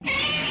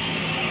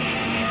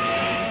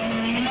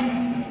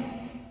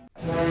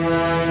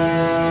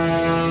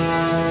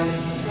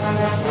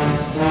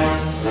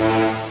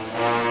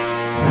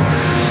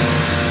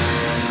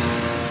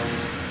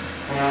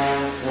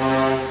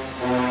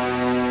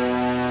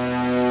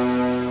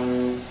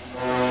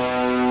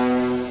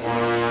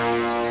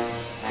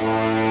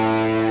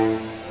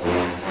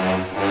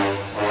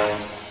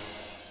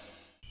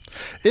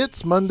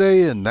It's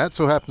Monday, and that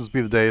so happens to be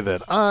the day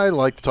that I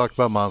like to talk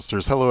about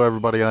monsters. Hello,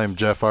 everybody. I am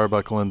Jeff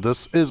Arbuckle, and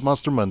this is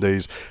Monster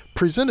Mondays,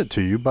 presented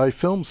to you by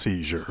Film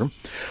Seizure.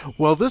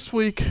 Well, this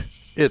week,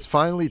 it's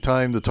finally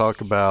time to talk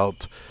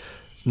about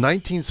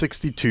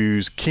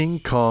 1962's King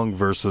Kong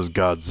vs.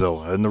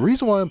 Godzilla. And the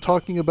reason why I'm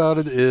talking about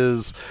it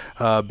is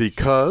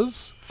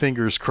because,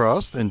 fingers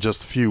crossed, in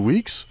just a few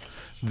weeks,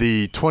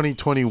 the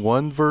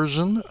 2021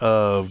 version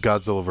of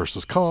Godzilla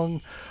vs.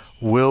 Kong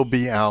will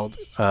be out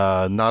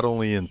not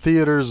only in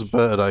theaters,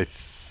 but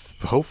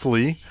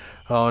hopefully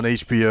on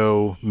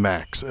HBO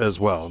Max as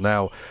well.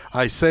 Now,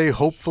 I say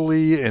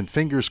hopefully and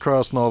fingers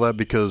crossed and all that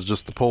because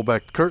just to pull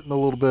back the curtain a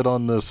little bit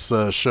on this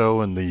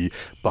show and the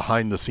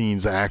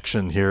behind-the-scenes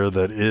action here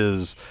that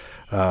is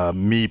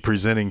me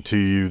presenting to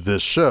you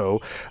this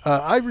show,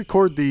 I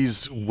record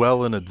these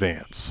well in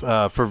advance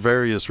for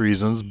various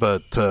reasons,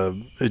 but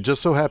it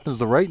just so happens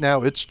that right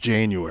now it's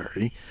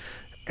January.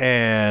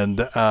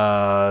 And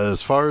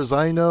as far as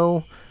I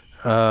know,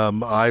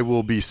 I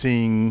will be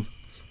seeing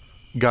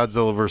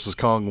Godzilla vs.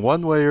 Kong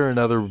one way or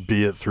another,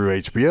 be it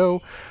through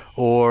HBO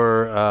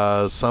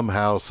or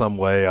somehow, some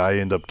way I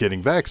end up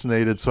getting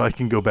vaccinated so I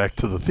can go back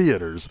to the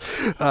theaters.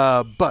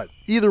 But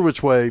either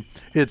which way,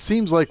 it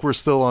seems like we're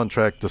still on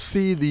track to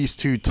see these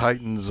two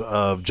titans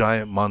of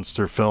giant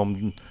monster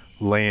film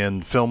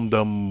land,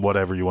 filmdom,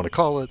 whatever you want to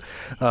call it,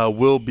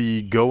 will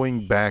be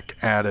going back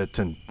at it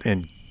and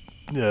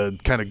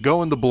kind of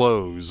going to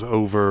blows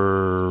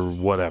over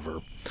whatever.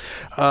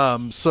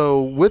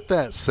 So with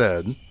that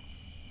said,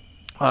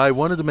 I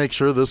wanted to make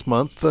sure this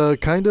month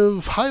kind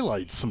of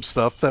highlights some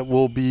stuff that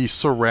will be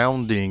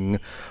surrounding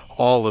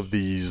all of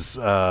these,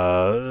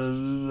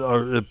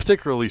 or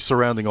particularly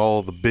surrounding all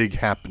of the big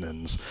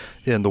happenings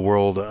in the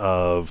world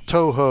of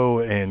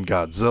Toho and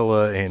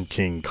Godzilla and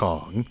King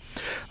Kong.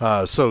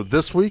 So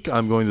this week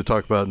I'm going to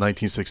talk about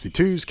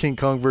 1962's King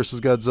Kong vs.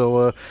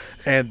 Godzilla,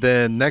 and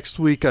then next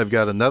week I've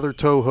got another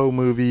Toho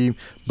movie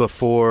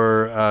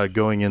before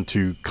going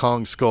into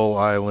Kong Skull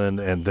Island,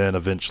 and then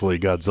eventually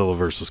Godzilla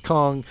vs.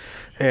 Kong,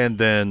 and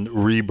then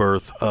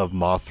Rebirth of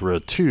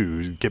Mothra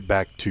 2. Get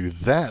back to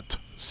that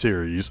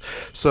series.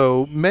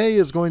 So May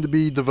is going to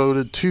be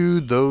devoted to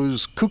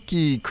those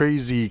kooky,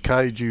 crazy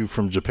kaiju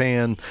from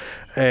Japan,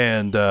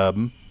 and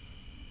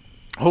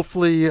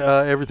hopefully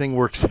everything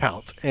works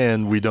out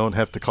and we don't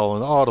have to call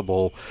an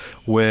audible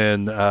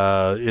when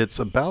it's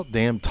about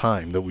damn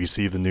time that we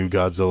see the new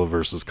Godzilla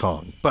vs.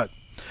 Kong. But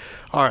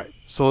all right,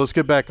 so let's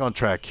get back on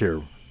track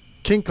here.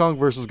 King Kong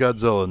vs.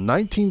 Godzilla.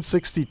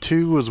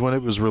 1962 was when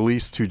it was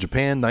released to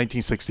Japan.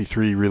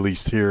 1963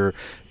 released here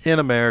in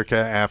America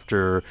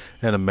after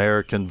an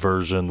American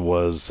version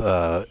was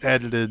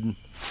edited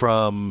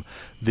from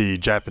the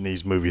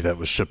Japanese movie that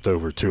was shipped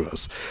over to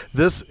us.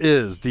 This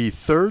is the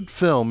third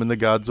film in the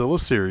Godzilla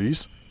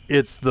series.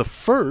 It's the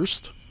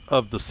first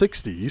of the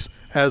 60s,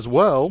 as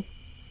well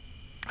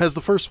as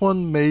the first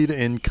one made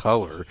in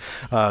color.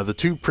 The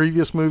two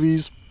previous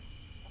movies,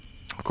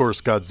 of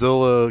course,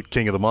 Godzilla,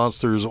 King of the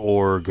Monsters,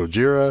 or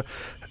Gojira,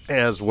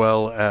 as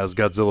well as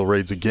Godzilla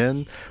Raids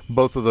Again.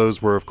 Both of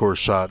those were, of course,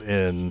 shot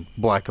in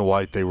black and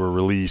white. They were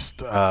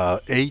released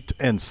 8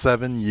 and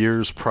 7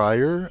 years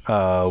prior,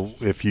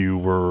 if you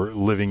were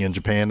living in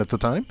Japan at the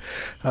time.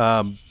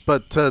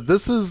 But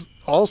this is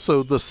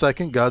also the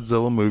second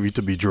Godzilla movie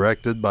to be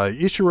directed by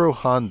Ishiro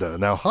Honda.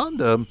 Now,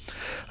 Honda,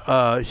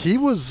 he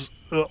was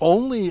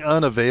only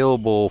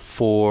unavailable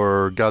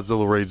for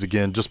Godzilla Raids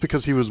Again just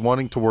because he was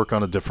wanting to work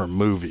on a different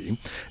movie,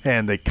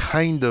 and they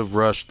kind of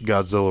rushed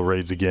Godzilla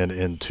Raids Again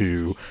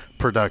into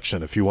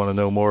production. If you want to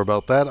know more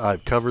about that,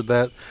 I've covered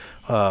that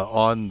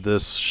on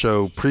this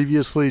show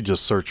previously.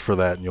 Just search for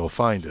that and you'll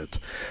find it.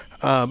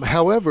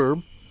 However,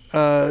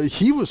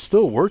 he was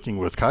still working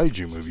with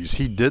kaiju movies.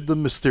 He did The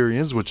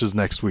Mysterians, which is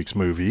next week's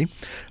movie.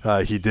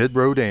 He did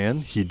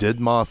Rodan. He did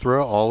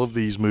Mothra. All of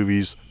these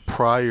movies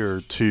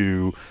prior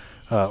to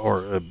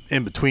or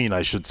in between,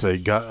 I should say,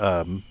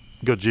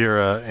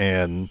 Gojira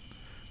and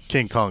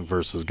King Kong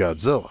versus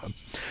Godzilla.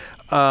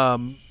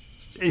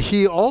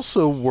 He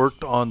also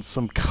worked on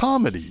some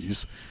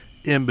comedies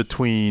in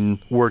between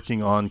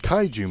working on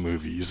kaiju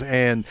movies,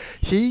 and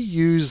he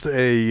used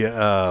a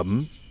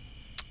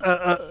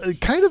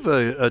kind of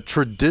a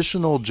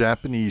traditional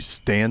Japanese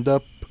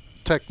stand-up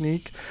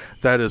technique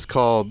that is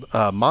called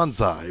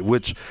manzai,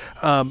 which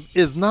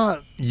is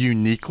not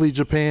uniquely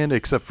Japan,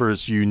 except for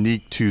it's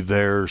unique to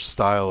their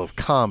style of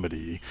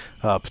comedy,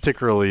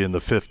 particularly in the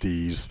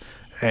 50s,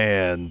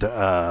 and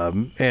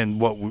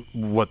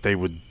what they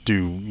would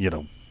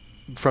do,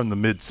 from the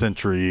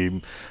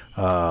mid-century,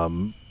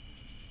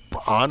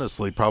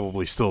 honestly,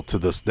 probably still to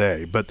this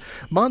day. But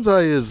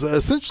manzai is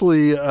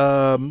essentially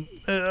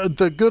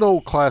the good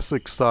old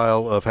classic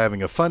style of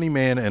having a funny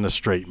man and a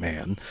straight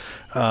man.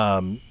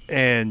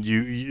 And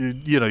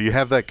you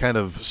have that kind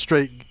of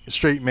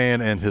straight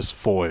man and his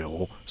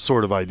foil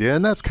sort of idea,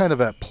 and that's kind of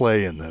at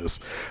play in this.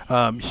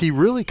 He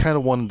really kind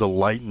of wanted to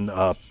lighten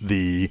up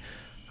the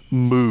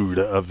mood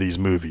of these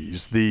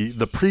movies.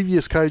 The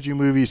previous kaiju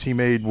movies he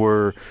made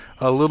were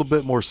a little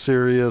bit more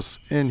serious,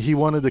 and he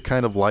wanted to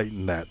kind of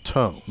lighten that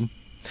tone.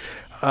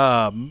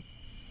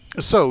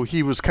 So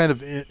he was kind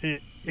of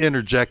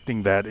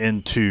interjecting that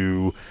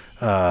into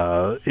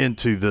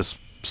this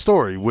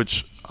story,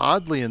 which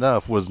oddly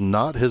enough was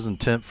not his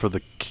intent for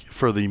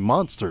the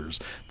monsters,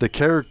 the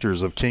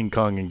characters of King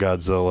Kong and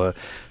Godzilla,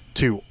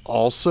 to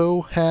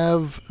also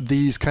have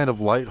these kind of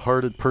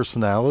lighthearted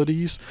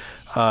personalities.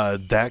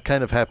 That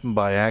kind of happened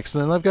by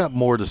accident. I've got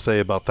more to say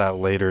about that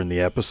later in the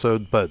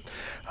episode, but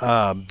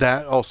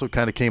that also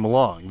kind of came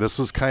along. This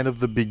was kind of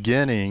the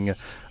beginning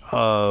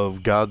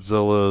of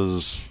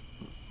Godzilla's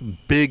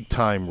big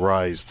time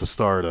rise to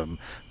stardom.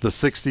 The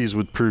 60s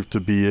would prove to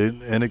be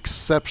an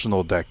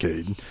exceptional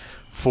decade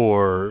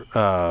for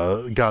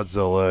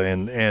Godzilla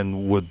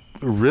and would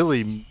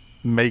really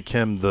make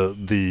him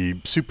the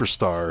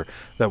superstar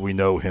that we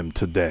know him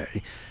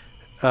today.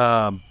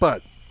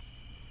 But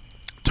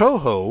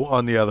Toho,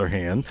 on the other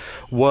hand,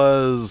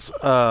 was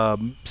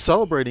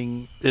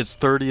celebrating its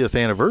 30th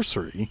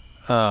anniversary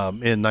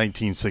in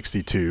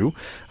 1962.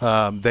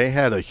 They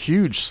had a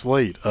huge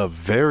slate of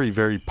very,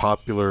 very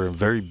popular and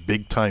very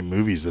big-time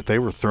movies that they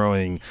were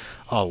throwing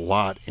a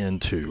lot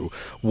into.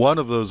 One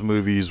of those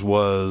movies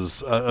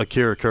was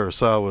Akira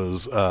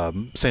Kurosawa's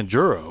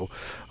Sanjuro,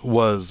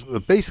 was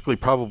basically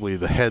probably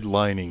the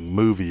headlining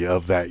movie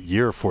of that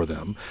year for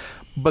them.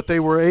 But they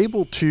were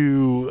able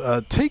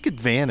to take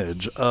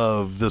advantage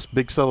of this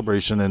big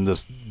celebration and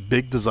this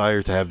big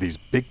desire to have these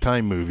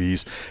big-time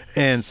movies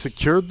and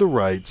secured the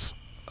rights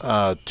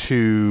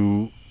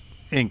to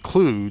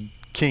include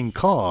King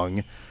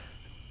Kong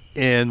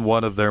in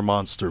one of their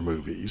monster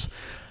movies.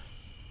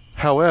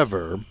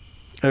 However,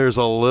 there's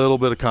a little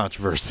bit of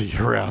controversy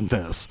around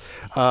this.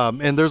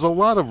 And there's a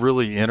lot of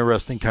really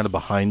interesting kind of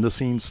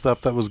behind-the-scenes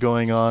stuff that was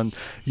going on.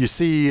 You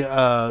see,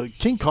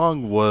 King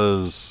Kong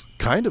was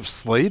kind of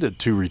slated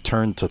to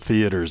return to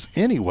theaters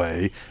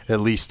anyway,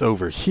 at least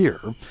over here.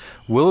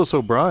 Willis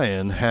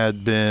O'Brien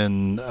had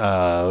been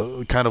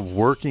kind of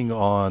working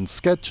on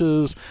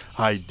sketches,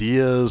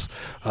 ideas.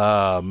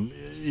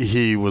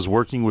 He was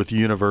working with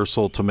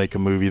Universal to make a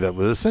movie that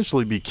would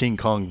essentially be King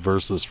Kong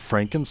versus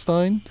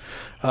Frankenstein,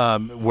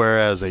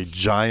 whereas a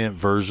giant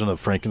version of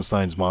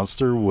Frankenstein's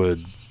monster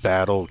would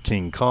battle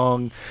King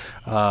Kong.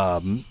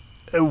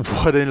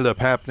 What ended up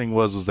happening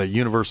was that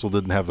Universal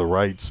didn't have the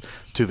rights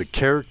to the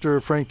character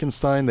of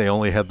Frankenstein. They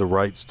only had the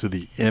rights to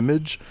the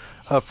image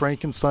of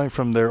Frankenstein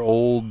from their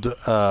older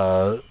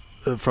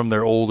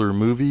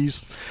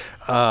movies.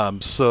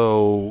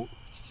 So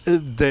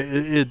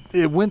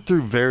it went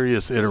through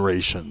various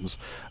iterations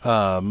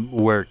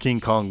where King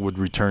Kong would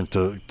return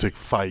to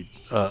fight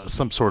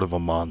some sort of a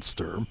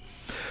monster.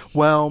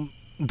 Well,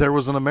 there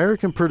was an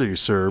American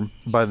producer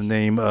by the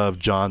name of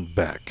John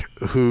Beck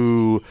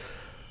who,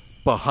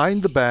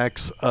 behind the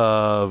backs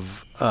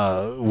of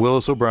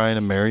Willis O'Brien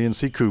and Marion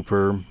C.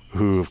 Cooper,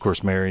 who, of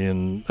course,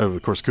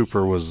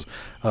 Cooper was,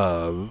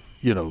 the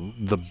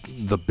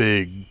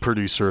big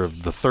producer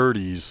of the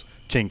 30s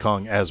King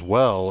Kong as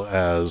well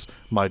as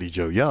Mighty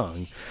Joe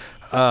Young.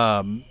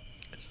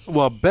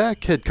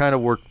 Beck had kind of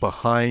worked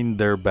behind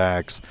their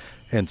backs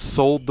and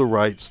sold the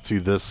rights to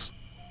this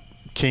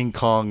King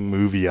Kong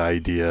movie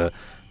idea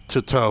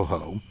to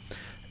Toho.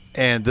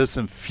 And this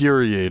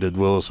infuriated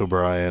Willis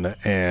O'Brien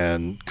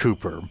and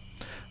Cooper.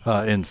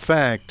 In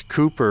fact,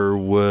 Cooper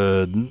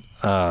would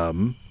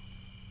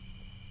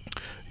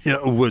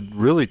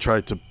really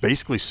try to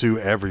basically sue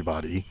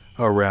everybody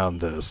around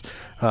this.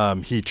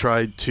 He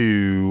tried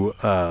to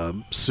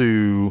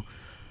sue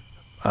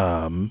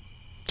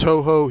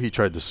Toho. He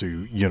tried to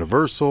sue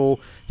Universal.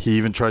 He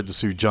even tried to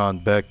sue John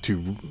Beck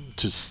to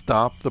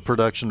stop the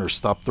production or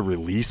stop the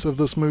release of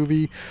this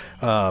movie.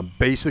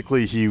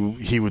 Basically,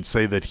 he would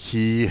say that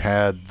he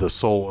had the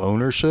sole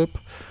ownership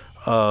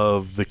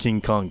of the King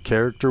Kong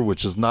character,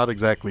 which is not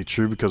exactly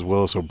true because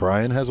Willis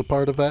O'Brien has a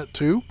part of that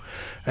too,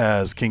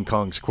 as King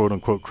Kong's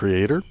quote-unquote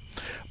creator.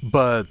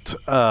 But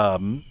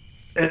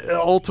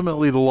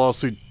ultimately, the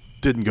lawsuit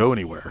didn't go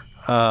anywhere.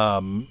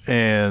 And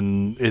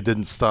it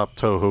didn't stop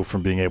Toho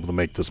from being able to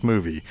make this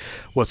movie.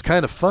 What's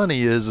kind of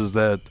funny is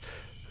that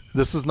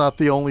this is not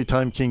the only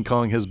time King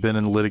Kong has been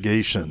in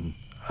litigation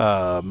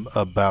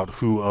about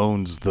who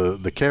owns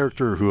the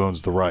character, who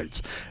owns the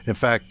rights. In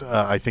fact,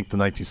 I think the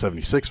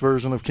 1976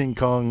 version of King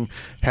Kong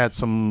had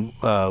some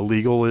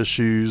legal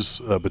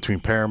issues between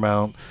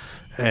Paramount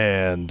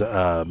and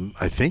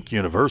I think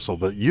Universal.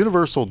 But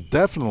Universal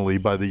definitely,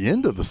 by the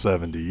end of the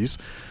 70s,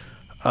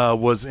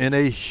 was in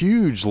a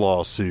huge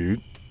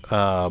lawsuit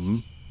at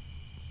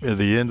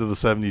the end of the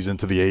 70s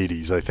into the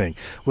 80s, I think,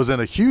 was in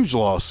a huge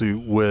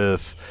lawsuit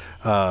with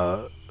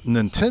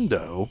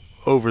Nintendo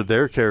over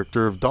their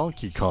character of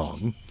Donkey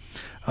Kong.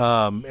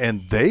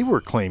 And they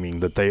were claiming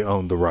that they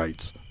owned the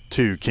rights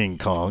to King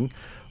Kong,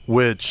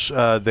 which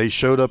they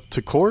showed up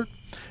to court.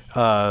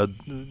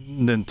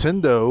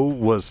 Nintendo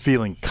was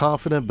feeling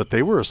confident, but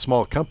they were a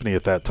small company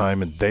at that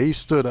time, and they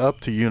stood up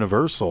to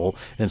Universal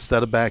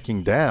instead of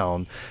backing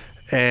down.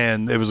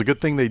 And it was a good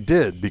thing they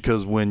did,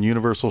 because when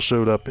Universal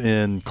showed up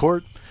in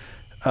court,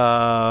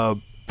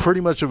 pretty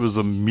much it was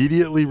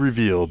immediately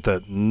revealed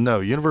that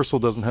no, Universal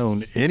doesn't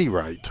own any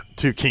right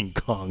to King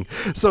Kong.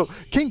 So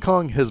King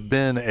Kong has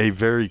been a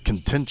very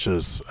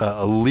contentious,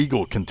 a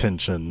legal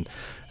contention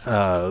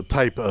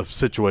type of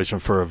situation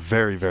for a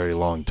very, very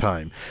long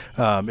time.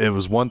 It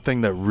was one thing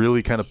that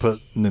really kind of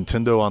put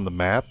Nintendo on the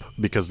map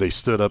because they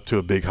stood up to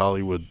a big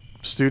Hollywood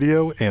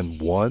studio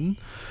and won.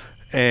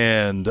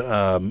 And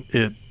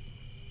it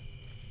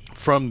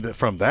from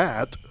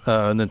that,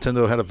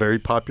 Nintendo had a very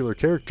popular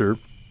character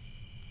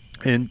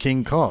in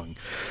King Kong.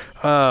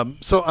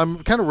 So I'm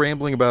kind of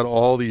rambling about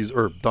all these,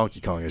 or Donkey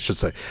Kong, I should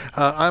say.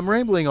 I'm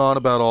rambling on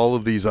about all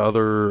of these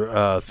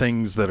other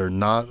things that are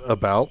not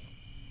about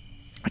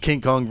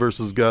King Kong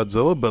versus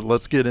Godzilla, but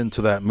let's get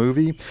into that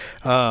movie.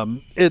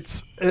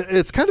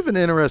 It's kind of an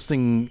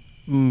interesting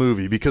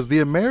movie because the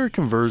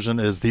American version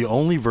is the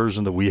only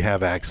version that we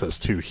have access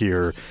to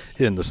here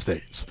in the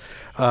States.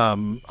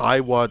 I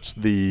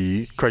watched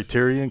the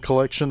Criterion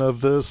collection of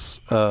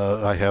this.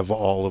 I have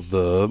all of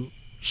the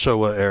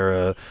Showa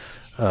era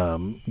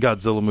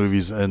Godzilla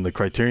movies in the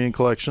Criterion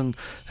collection,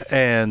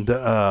 and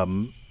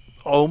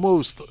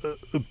almost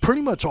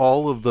pretty much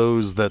all of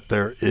those that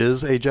there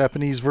is a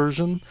Japanese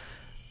version,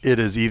 it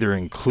is either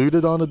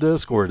included on a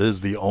disc or it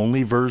is the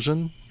only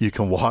version you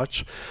can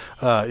watch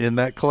in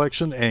that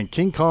collection. And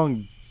King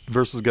Kong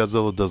versus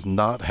Godzilla does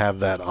not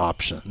have that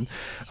option.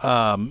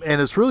 And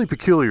it's really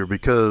peculiar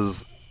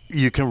because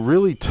you can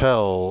really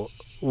tell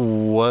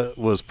what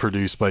was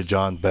produced by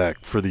John Beck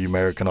for the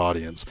American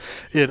audience.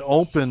 It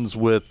opens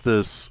with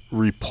this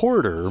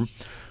reporter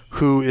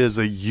who is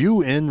a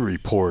UN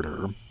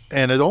reporter,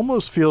 and it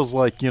almost feels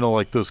like,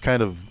 like those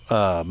kind of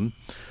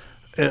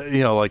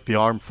like the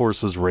Armed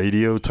Forces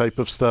radio type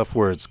of stuff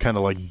where it's kind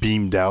of like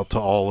beamed out to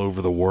all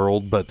over the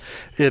world, but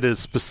it is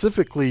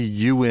specifically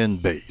UN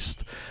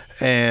based.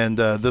 And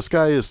this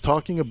guy is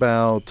talking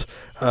about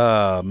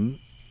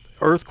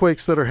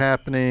earthquakes that are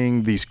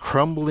happening, these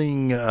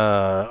crumbling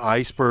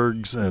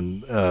icebergs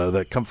and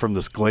that come from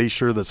this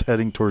glacier that's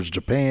heading towards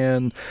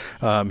Japan.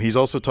 He's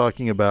also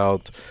talking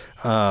about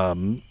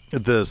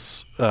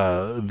this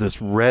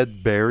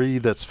red berry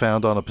that's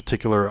found on a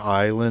particular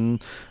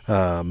island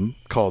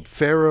called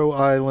Faroe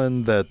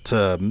Island that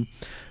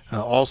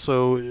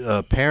also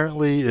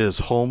apparently is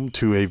home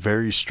to a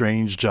very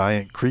strange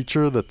giant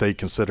creature that they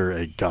consider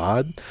a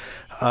god.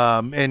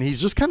 And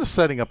he's just kind of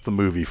setting up the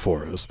movie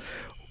for us.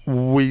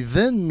 We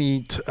then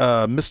meet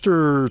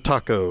Mr.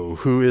 Taco,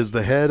 who is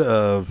the head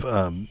of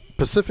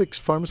Pacific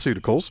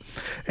Pharmaceuticals,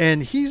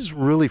 and he's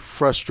really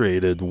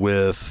frustrated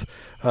with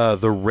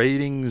the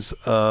ratings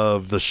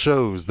of the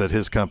shows that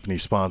his company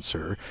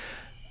sponsor.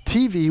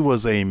 TV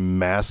was a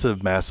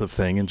massive, massive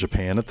thing in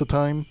Japan at the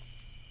time.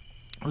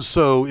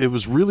 So it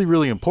was really,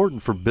 really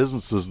important for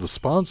businesses to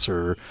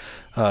sponsor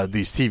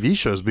these TV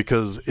shows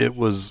because it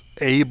was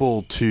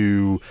able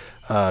to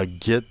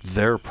get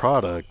their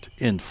product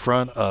in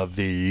front of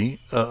the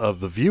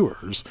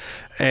viewers,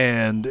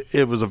 and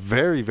it was a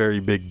very, very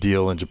big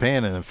deal in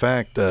Japan. And in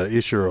fact,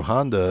 Ishiro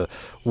Honda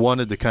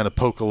wanted to kind of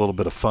poke a little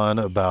bit of fun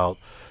about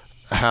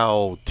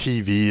how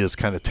TV is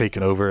kind of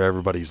taken over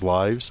everybody's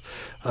lives.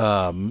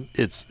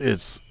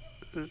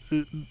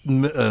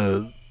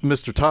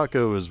 Mr.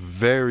 Taco is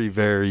very,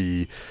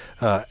 very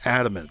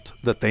adamant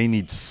that they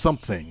need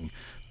something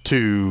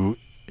to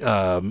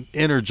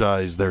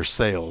energize their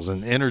sales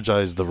and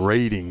energize the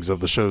ratings of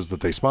the shows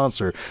that they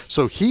sponsor.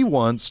 So he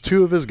wants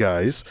two of his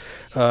guys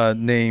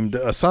named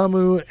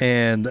Osamu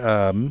and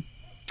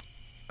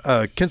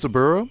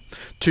Kensaburo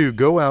to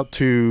go out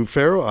to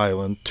Faroe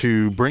Island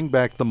to bring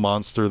back the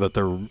monster that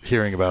they're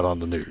hearing about on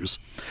the news.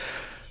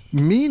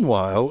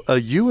 Meanwhile, a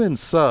UN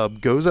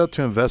sub goes out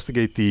to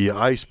investigate the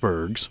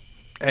icebergs,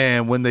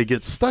 and when they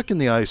get stuck in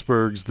the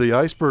iceberg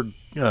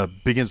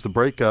begins to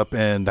break up,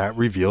 and that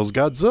reveals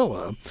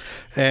Godzilla.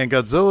 And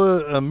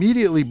Godzilla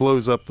immediately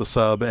blows up the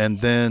sub and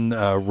then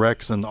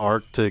wrecks an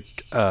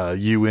Arctic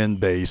UN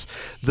base.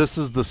 This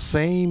is the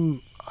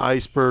same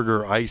iceberg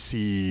or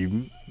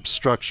icy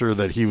structure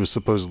that he was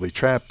supposedly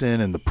trapped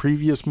in the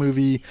previous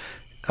movie,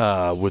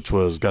 which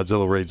was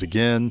Godzilla Raids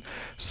Again.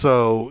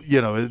 So,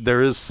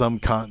 there is some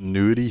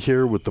continuity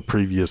here with the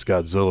previous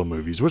Godzilla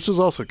movies, which is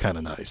also kind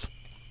of nice.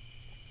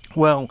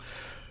 Well,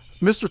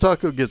 Mr.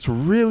 Taco gets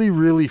really,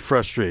 really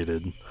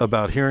frustrated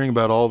about hearing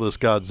about all this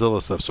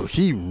Godzilla stuff, so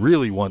he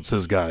really wants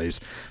his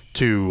guys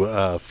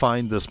to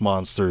find this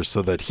monster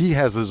so that he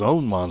has his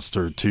own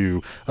monster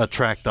to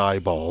attract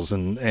eyeballs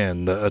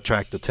and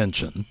attract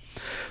attention.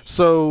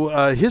 So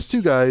his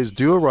two guys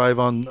do arrive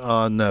on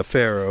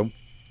Faroe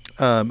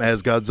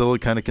as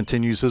Godzilla kind of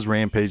continues his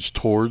rampage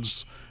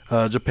towards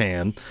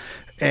Japan.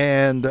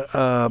 And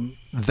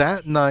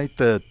that night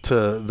that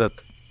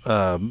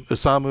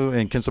Osamu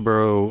and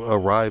Kensaburo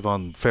arrive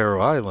on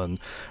Faroe Island,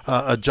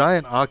 a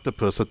giant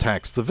octopus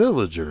attacks the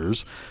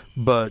villagers,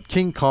 but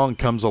King Kong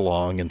comes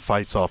along and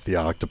fights off the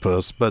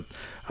octopus. But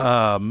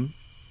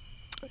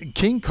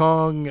King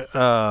Kong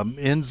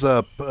ends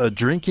up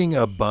drinking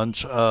a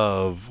bunch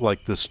of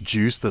like this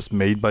juice that's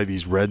made by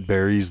these red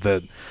berries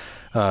that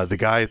The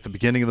guy at the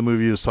beginning of the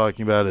movie was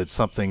talking about it's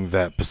something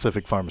that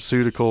Pacific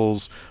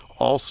Pharmaceuticals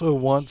also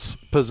wants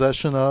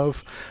possession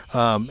of.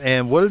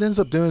 And what it ends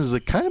up doing is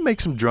it kind of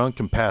makes him drunk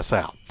and pass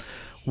out,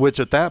 which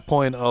at that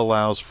point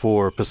allows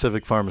for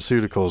Pacific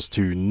Pharmaceuticals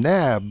to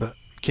nab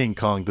King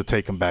Kong to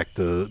take him back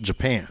to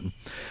Japan.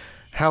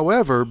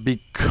 However,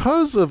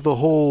 because of the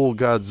whole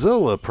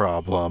Godzilla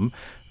problem,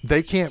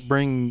 they can't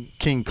bring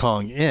King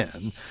Kong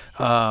in.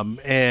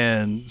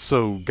 And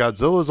so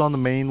Godzilla's on the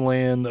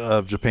mainland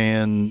of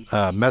Japan,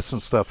 messing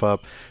stuff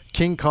up.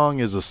 King Kong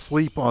is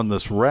asleep on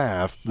this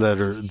raft that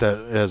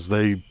as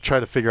they try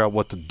to figure out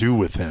what to do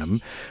with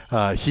him.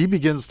 He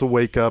begins to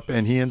wake up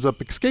and he ends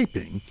up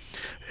escaping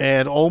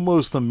and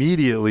almost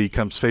immediately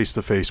comes face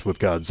to face with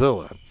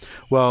Godzilla.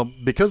 Well,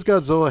 because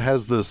Godzilla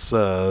has this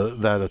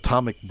that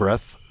atomic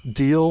breath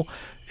deal,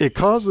 it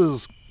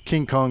causes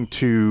King Kong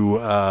to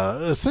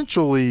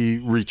essentially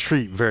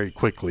retreat very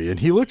quickly, and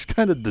he looks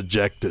kind of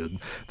dejected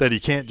that he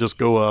can't just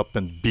go up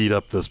and beat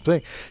up this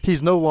thing.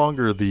 He's no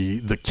longer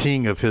the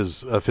king of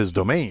his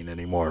domain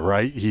anymore,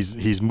 right?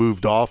 He's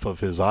moved off of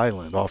his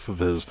island, off of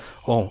his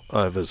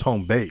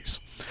home base.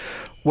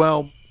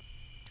 Well,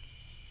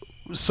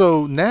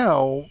 so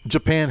now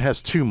Japan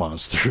has two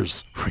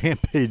monsters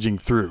rampaging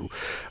through.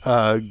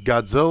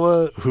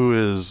 Godzilla, who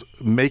is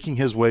making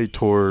his way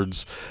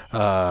towards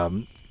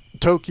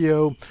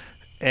Tokyo,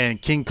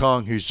 and King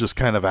Kong, who's just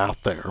kind of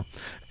out there.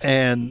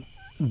 And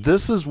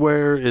this is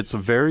where it's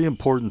very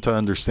important to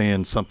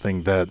understand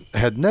something that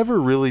had never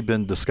really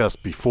been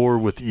discussed before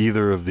with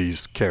either of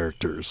these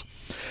characters.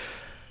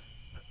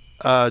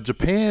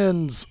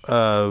 Japan's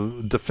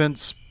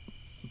defense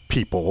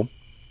people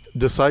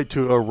decide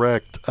to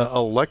erect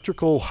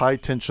electrical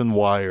high-tension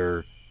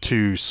wire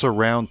to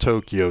surround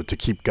Tokyo to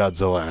keep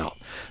Godzilla out.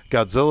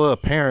 Godzilla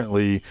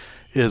apparently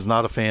is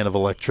not a fan of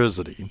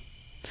electricity.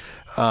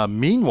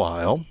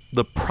 Meanwhile,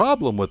 the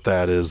problem with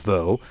that is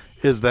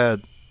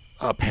that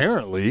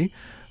apparently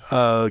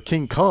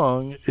King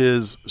Kong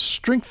is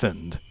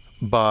strengthened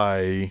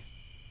by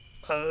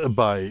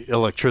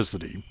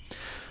electricity.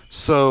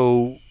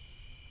 So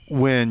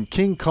when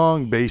King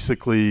Kong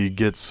basically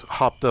gets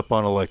hopped up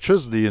on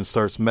electricity and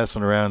starts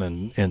messing around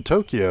in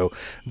Tokyo,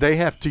 they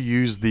have to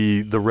use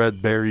the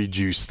red berry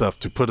juice stuff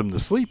to put him to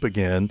sleep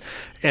again.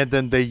 And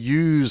then they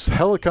use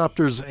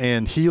helicopters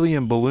and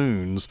helium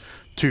balloons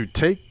to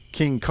take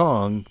King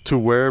Kong to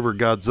wherever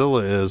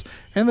Godzilla is,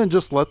 and then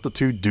just let the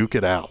two duke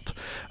it out.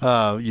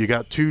 You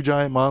got two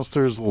giant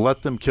monsters,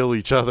 let them kill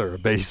each other,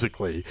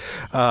 basically.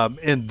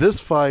 And this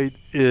fight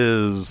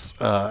is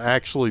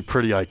actually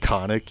pretty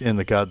iconic in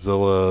the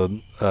Godzilla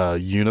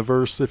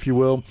universe, if you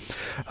will.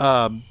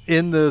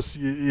 In this,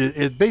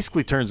 it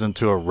basically turns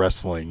into a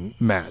wrestling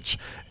match.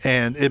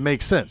 And it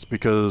makes sense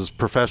because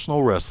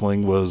professional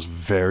wrestling was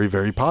very,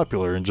 very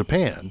popular in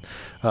Japan,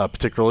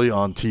 particularly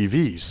on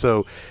TV.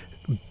 So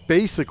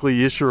basically,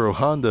 Ishiro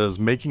Honda is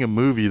making a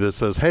movie that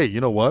says, hey,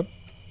 you know what?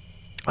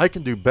 I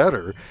can do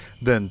better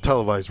than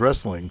televised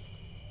wrestling.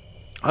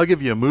 I'll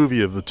give you a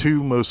movie of the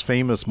two most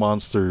famous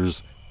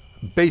monsters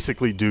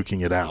basically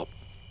duking it out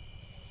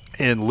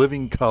in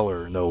living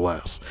color, no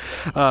less.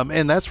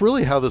 And that's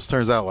really how this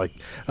turns out. Like,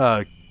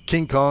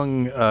 King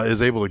Kong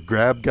is able to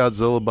grab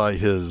Godzilla by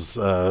his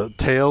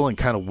tail and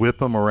kind of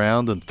whip him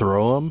around and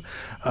throw him.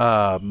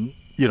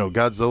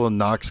 Godzilla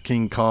knocks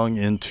King Kong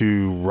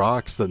into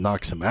rocks that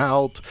knocks him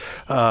out.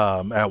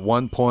 At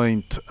one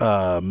point,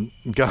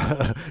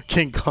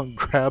 King Kong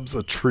grabs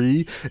a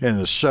tree and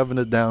is shoving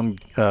it down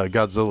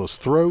Godzilla's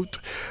throat.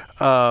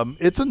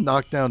 It's a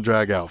knockdown,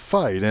 drag-out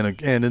fight,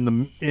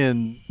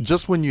 and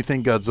just when you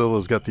think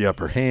Godzilla's got the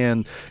upper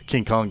hand,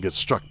 King Kong gets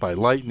struck by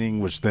lightning,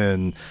 which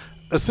then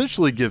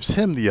essentially gives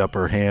him the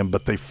upper hand.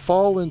 But they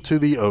fall into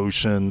the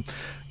ocean.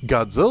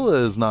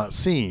 Godzilla is not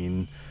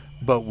seen.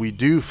 But we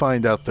do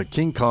find out that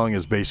King Kong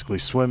is basically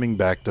swimming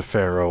back to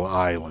Faroe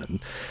Island.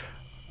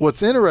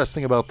 What's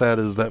interesting about that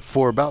is that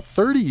for about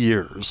 30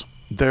 years,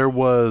 there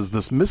was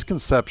this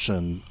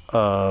misconception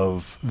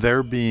of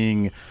there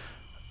being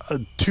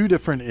two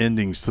different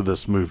endings to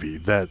this movie.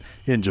 That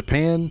in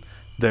Japan,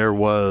 there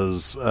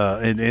was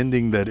an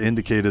ending that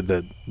indicated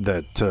that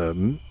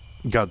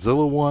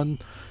Godzilla won,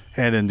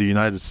 and in the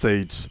United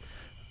States,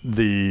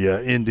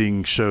 the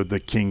ending showed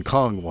that King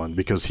Kong won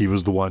because he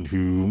was the one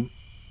who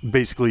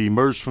basically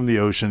emerged from the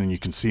ocean and you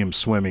can see him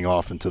swimming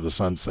off into the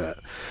sunset.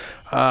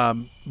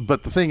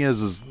 But the thing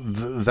is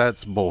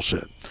that's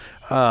bullshit.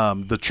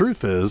 The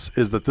truth is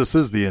that this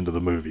is the end of the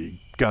movie.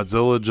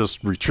 Godzilla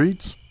just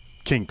retreats,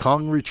 King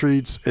Kong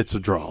retreats, it's a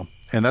draw,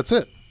 and that's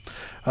it.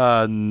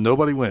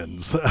 Nobody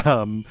wins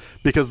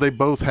because they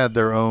both had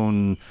their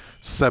own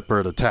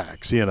separate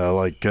attacks.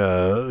 Like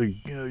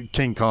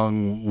King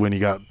Kong, when he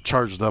got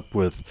charged up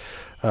with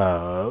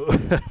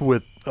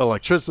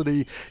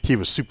electricity, he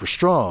was super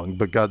strong,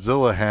 but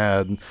Godzilla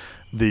had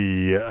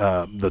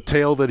the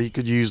tail that he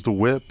could use to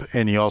whip,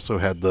 and he also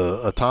had the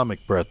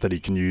atomic breath that he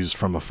can use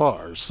from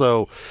afar.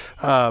 So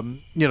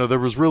there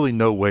was really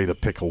no way to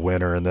pick a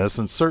winner in this,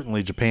 and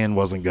certainly Japan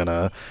wasn't going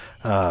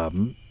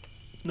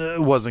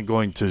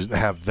to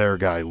have their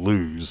guy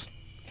lose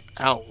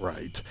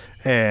outright.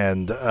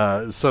 And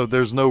so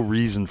there's no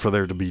reason for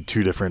there to be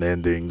two different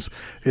endings.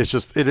 It's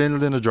just it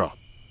ended in a drop.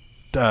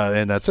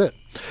 And that's it.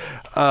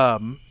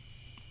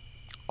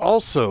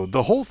 Also,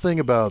 the whole thing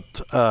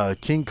about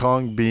King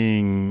Kong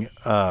being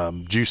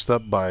juiced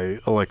up by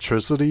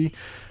electricity,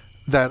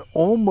 that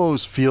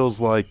almost feels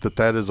like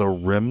that is a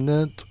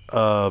remnant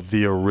of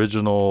the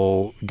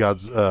original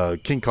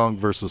King Kong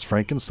versus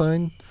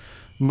Frankenstein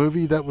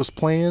movie that was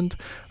planned.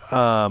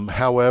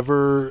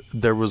 However,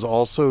 there was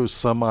also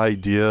some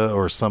idea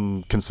or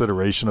some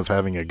consideration of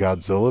having a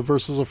Godzilla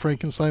versus a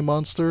Frankenstein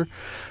monster.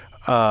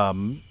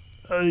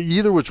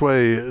 Either which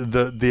way,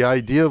 the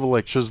idea of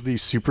electricity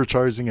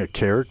supercharging a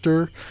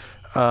character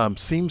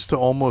seems to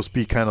almost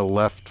be kind of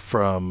left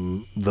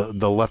from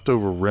the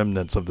leftover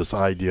remnants of this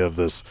idea of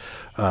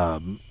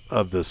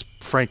this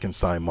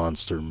Frankenstein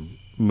monster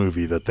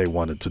movie that they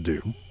wanted to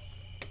do.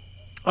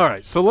 All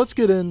right, so let's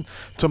get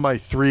into my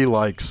 3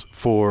 likes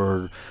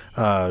for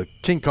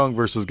King Kong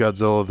versus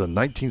Godzilla, the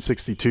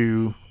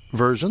 1962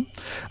 version.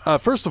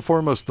 First and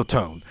foremost, the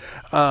tone.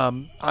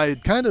 I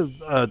had kind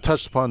of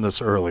touched upon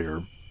this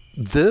earlier.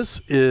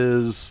 This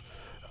is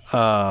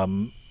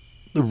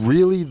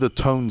really the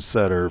tone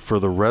setter for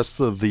the rest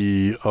of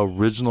the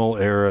original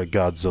era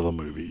Godzilla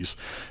movies.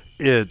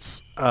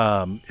 It's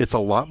a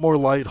lot more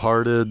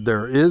lighthearted.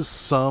 There is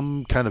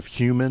some kind of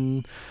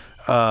human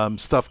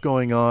stuff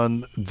going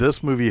on.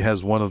 This movie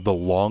has one of the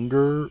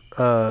longer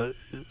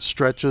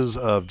stretches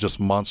of just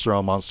monster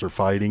on monster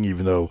fighting,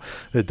 even though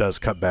it does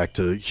cut back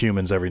to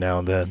humans every now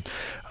and then.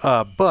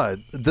 But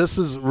this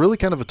is really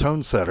kind of a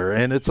tone setter,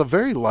 and it's a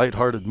very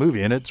lighthearted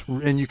movie,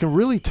 and you can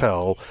really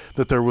tell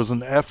that there was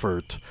an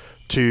effort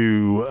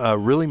to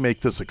really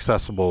make this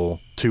accessible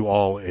to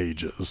all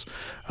ages.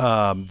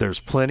 There's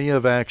plenty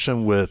of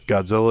action with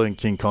Godzilla and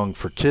King Kong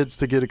for kids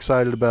to get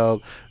excited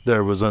about.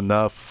 There was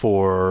enough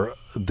for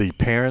the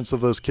parents of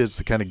those kids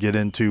to kind of get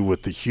into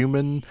with the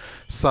human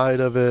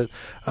side of it.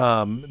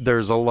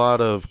 There's a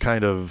lot of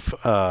kind of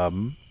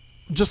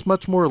just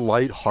much more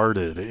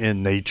lighthearted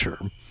in nature.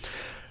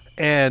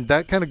 And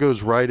that kind of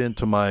goes right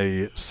into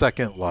my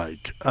second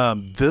like.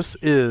 This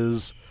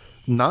is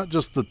not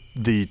just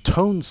the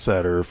tone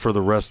setter for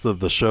the rest of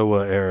the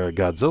Showa era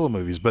Godzilla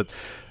movies, but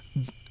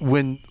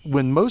when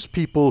most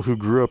people who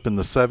grew up in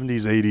the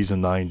 70s, 80s,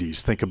 and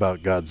 90s think about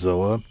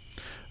Godzilla,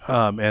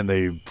 and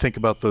they think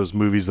about those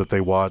movies that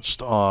they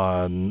watched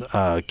on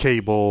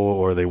cable,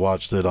 or they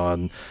watched it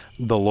on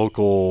the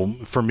local.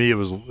 For me, it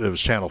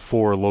was Channel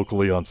 4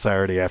 locally on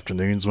Saturday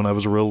afternoons when I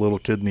was a real little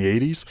kid in the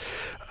 80s.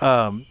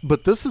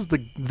 But this is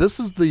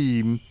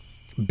the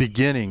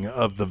beginning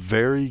of the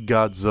very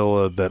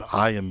Godzilla that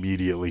I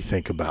immediately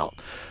think about.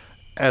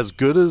 As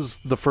good as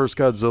the first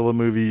Godzilla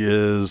movie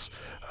is,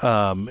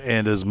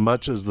 and as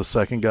much as the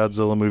second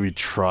Godzilla movie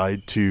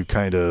tried to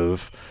kind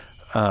of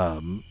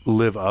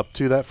live up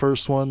to that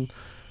first one,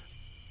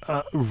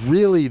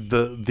 really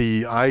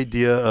the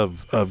idea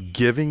of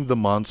giving the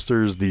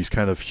monsters these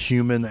kind of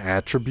human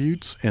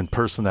attributes and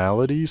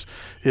personalities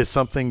is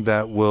something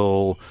that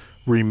will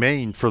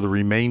remain for the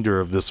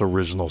remainder of this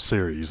original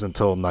series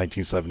until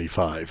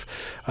 1975.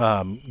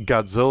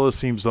 Godzilla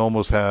seems to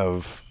almost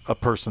have a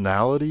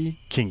personality.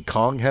 King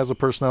Kong has a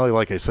personality.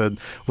 Like I said,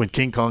 when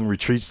King Kong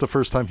retreats the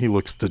first time, he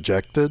looks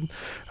dejected.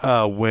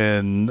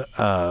 When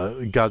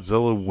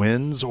Godzilla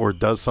wins or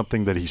does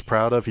something that he's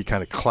proud of, he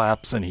kind of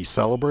claps and he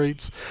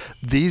celebrates.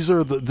 This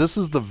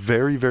is the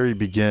very, very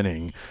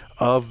beginning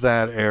of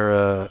that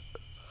era,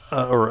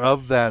 or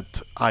of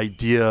that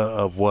idea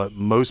of what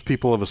most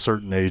people of a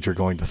certain age are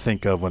going to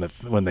think of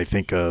when they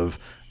think of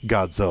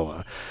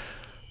Godzilla.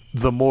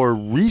 The more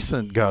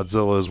recent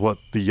Godzilla is what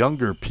the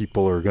younger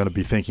people are going to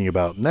be thinking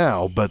about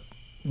now, but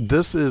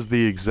this is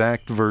the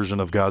exact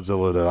version of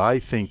Godzilla that I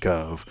think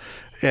of,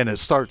 and it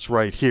starts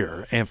right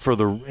here. And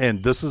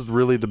this is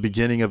really the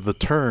beginning of the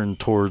turn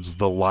towards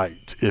the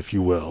light, if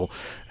you will.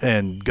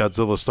 And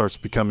Godzilla starts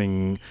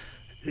becoming,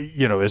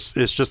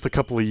 it's just a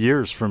couple of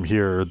years from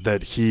here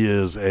that he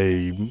is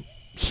a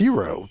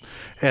hero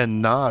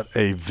and not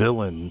a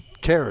villain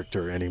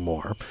character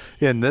anymore.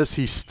 In this,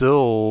 he's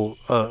still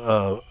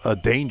a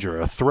danger,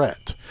 a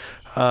threat.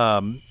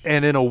 And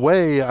in a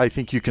way, I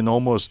think you can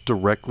almost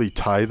directly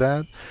tie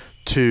that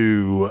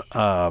to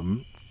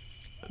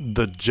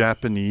the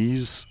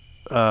Japanese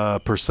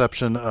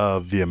perception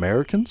of the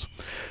Americans.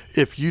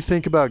 If you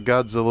think about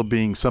Godzilla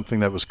being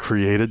something that was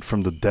created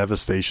from the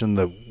devastation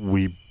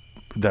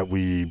that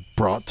we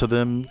brought to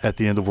them at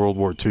the end of World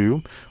War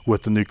II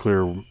with the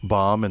nuclear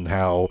bomb, and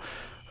how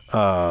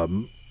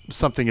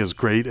something as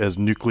great as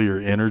nuclear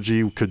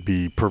energy could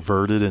be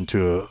perverted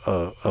into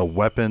a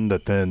weapon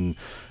that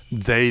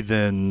they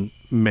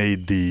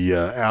made the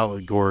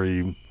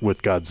allegory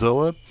with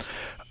Godzilla.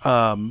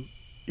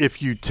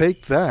 If you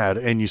take that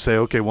and you say,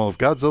 okay, well, if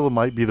Godzilla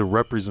might be the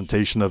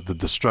representation of the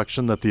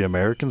destruction that the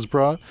Americans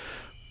brought,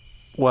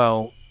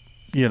 well,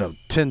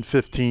 10,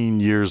 15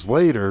 years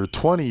later,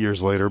 20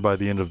 years later, by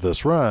the end of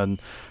this run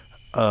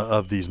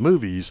of these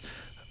movies,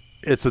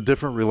 it's a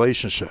different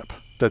relationship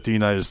that the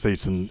United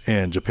States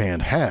and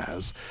Japan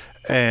has.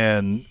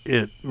 and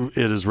it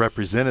is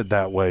represented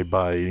that way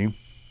by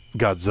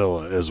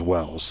Godzilla as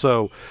well.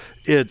 So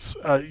it's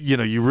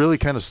you really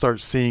kind of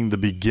start seeing the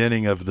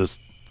beginning of this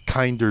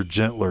kinder,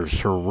 gentler,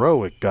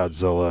 heroic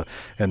Godzilla,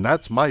 and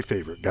that's my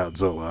favorite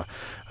Godzilla.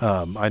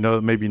 I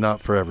know maybe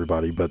not for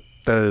everybody, but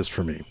that is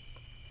for me.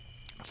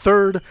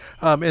 Third,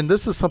 and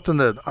this is something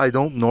that I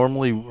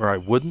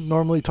wouldn't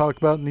normally talk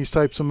about in these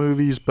types of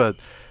movies, but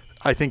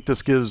I think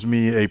this gives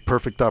me a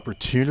perfect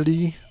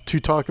opportunity to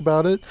talk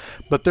about it.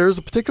 But there's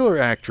a particular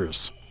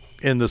actress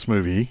in this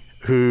movie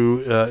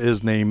who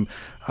is named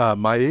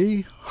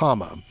Mae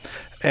Hama.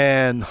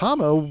 And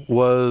Hama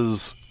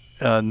was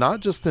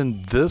not just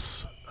in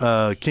this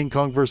King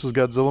Kong vs.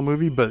 Godzilla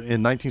movie, but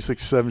in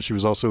 1967 she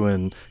was also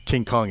in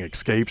King Kong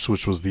Escapes,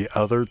 which was the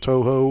other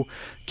Toho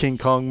King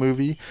Kong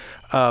movie.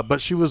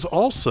 But she was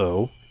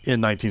also, in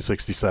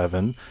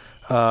 1967,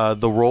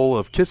 the role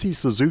of Kissy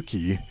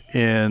Suzuki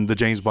in the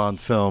James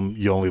Bond film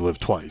You Only Live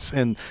Twice.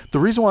 And the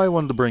reason why I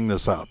wanted to bring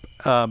this up,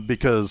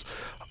 because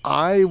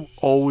I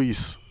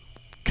always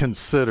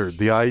considered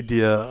the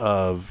idea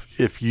of,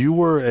 if you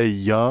were a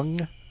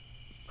young,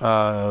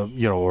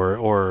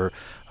 or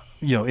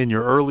in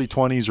your early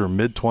 20s or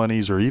mid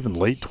 20s or even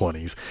late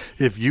 20s,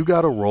 if you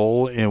got a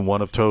role in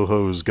one of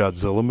Toho's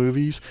Godzilla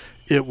movies,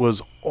 it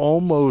was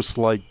almost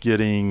like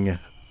getting,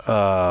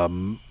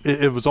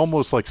 it was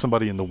almost like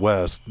somebody in the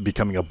West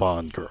becoming a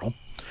Bond girl.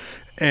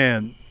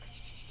 And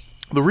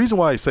the reason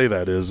why I say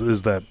that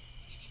is that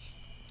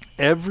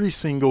every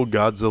single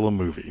Godzilla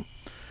movie,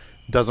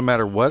 doesn't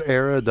matter what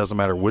era, doesn't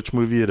matter which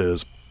movie it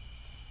is,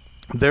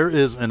 there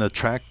is an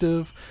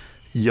attractive,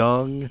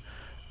 young,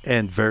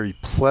 and very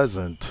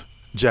pleasant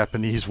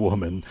Japanese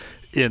woman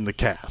in the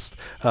cast.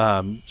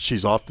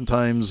 She's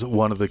oftentimes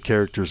one of the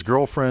characters'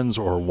 girlfriends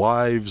or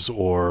wives,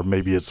 or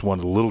maybe it's one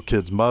of the little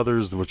kids'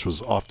 mothers, which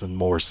was often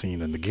more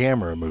seen in the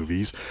Gamera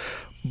movies.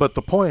 But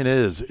the point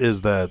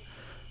is that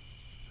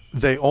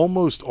they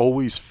almost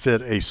always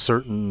fit a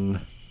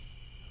certain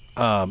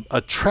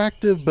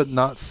attractive but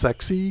not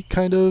sexy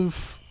kind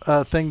of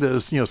thing that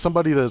is,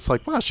 somebody that's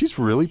like, wow, she's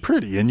really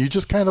pretty, and you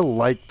just kind of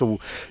like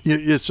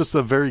it's just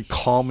a very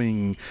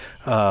calming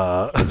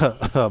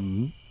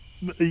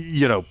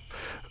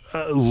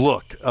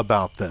look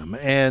about them,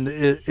 and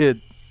it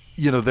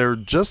they're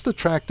just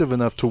attractive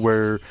enough to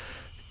where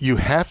you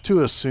have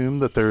to assume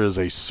that there is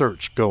a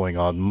search going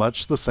on,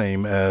 much the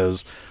same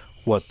as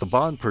what the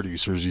Bond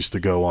producers used to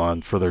go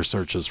on for their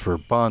searches for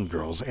Bond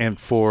girls. And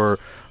for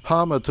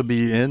Hama to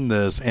be in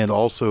this and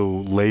also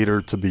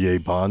later to be a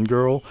Bond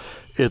girl,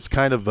 it's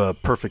kind of a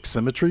perfect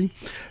symmetry.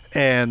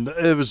 And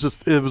it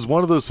was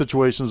one of those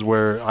situations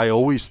where I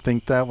always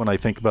think that when I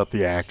think about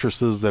the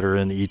actresses that are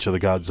in each of the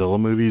Godzilla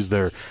movies,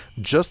 they're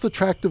just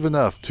attractive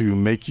enough to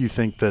make you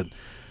think that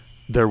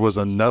there was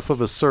enough of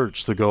a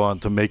search to go on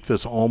to make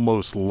this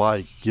almost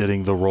like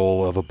getting the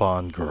role of a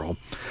Bond girl.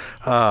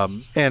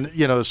 And,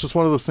 it's just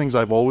one of those things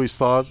I've always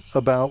thought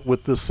about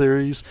with this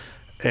series,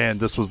 and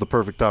this was the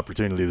perfect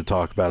opportunity to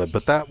talk about it.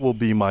 But that will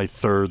be my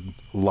third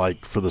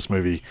like for this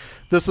movie.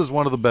 This is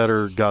one of the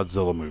better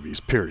Godzilla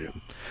movies, period.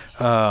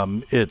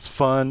 It's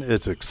fun.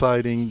 It's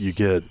exciting. You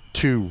get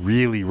two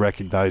really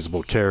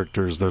recognizable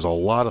characters. There's a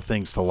lot of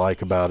things to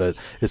like about it.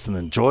 It's an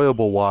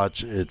enjoyable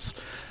watch.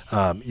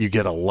 You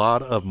get a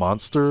lot of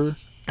monster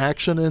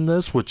action in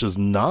this, which is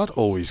not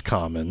always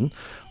common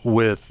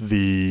with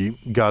the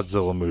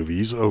Godzilla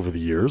movies over the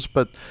years,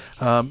 but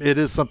it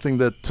is something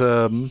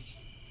that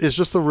is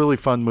just a really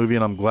fun movie,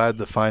 and I'm glad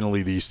that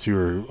finally these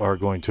two are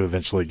going to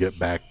eventually get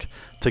back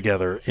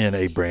together in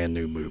a brand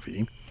new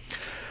movie.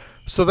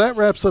 So that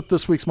wraps up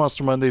this week's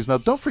Monster Mondays. Now,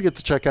 don't forget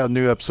to check out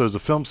new episodes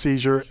of Film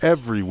Seizure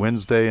every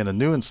Wednesday and a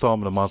new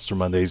installment of Monster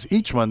Mondays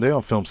each Monday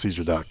on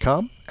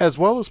FilmSeizure.com, as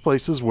well as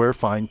places where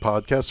fine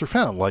podcasts are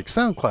found, like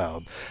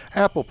SoundCloud,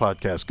 Apple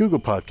Podcasts,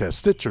 Google Podcasts,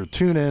 Stitcher,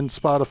 TuneIn,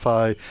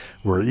 Spotify.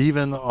 We're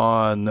even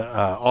on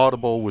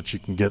Audible, which you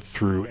can get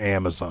through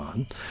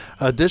Amazon.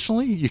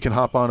 Additionally, you can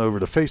hop on over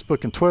to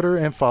Facebook and Twitter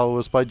and follow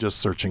us by just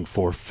searching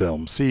for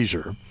Film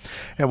Seizure.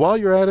 And while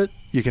you're at it,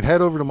 you can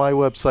head over to my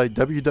website,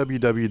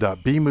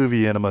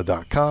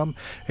 www.bmovieanima.com,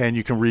 and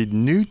you can read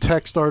new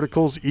text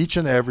articles each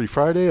and every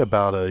Friday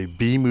about a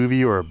B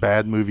movie or a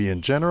bad movie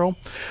in general.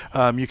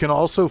 You can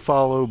also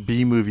follow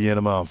B Movie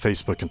Anima on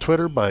Facebook and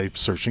Twitter by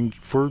searching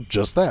for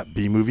just that,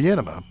 B Movie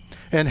Anima.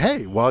 And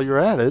hey, while you're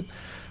at it,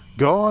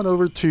 go on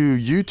over to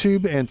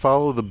YouTube and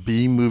follow the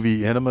B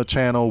Movie Anima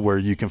channel, where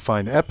you can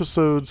find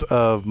episodes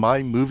of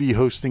my movie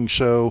hosting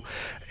show,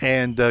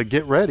 and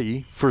get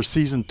ready for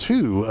season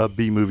 2 of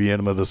B Movie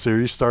Anima, the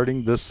series,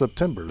 starting this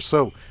September.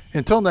 So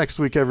until next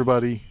week,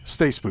 everybody,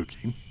 stay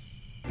spooky.